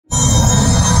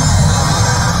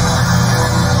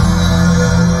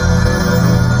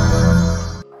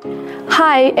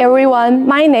Hi everyone,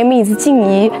 my name is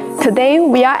Jingyi. Today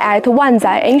we are at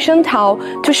Wanzai Ancient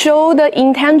Town to show the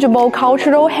intangible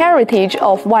cultural heritage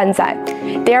of Wanzai.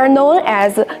 They are known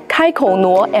as 开口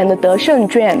挪 and 得胜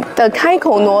卷. The 开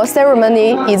口挪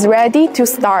ceremony is ready to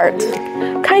start.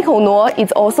 开口挪 is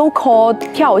also called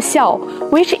跳笑,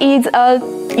 which is a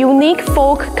unique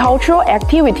folk cultural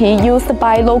activity used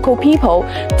by local people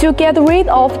to get rid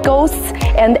of ghosts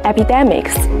and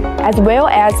epidemics, as well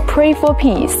as pray for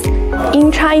peace.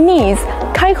 In Chinese,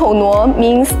 开口挪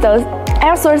means the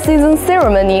exorcism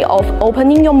ceremony of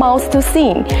opening your mouth to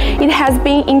sing. It has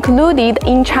been included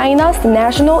in China's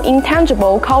National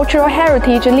Intangible Cultural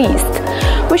Heritage List,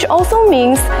 which also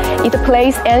means it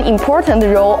plays an important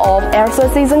role of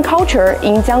exorcism culture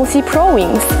in Jiangxi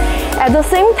province. At the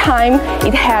same time,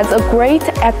 it has a great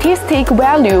artistic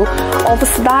value of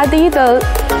study the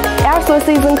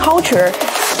exorcism culture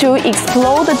to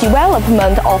explore the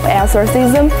development of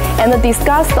exorcism and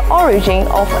discuss the origin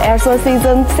of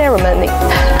exorcism ceremony.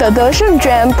 The 得胜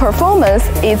卷 performance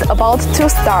is about to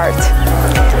start.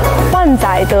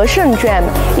 Wanzai 得胜卷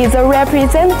is a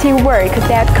representative work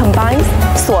that combines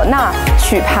唢呐,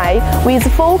 曲牌 with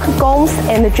folk gongs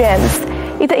and drums.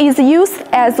 It is used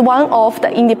as one of the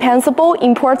indispensable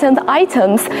important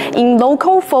items in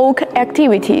local folk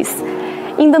activities.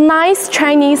 In the ninth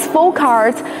Chinese Folk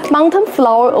Art Mountain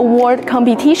Flower Award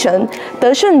competition,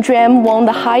 得胜卷 won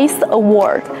the highest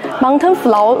award, Mountain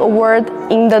Flower Award,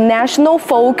 in the National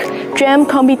Folk Drum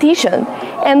Competition,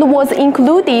 and was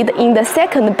included in the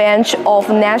second batch of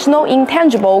National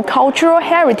Intangible Cultural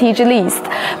Heritage List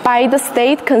by the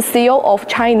State Council of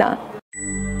China.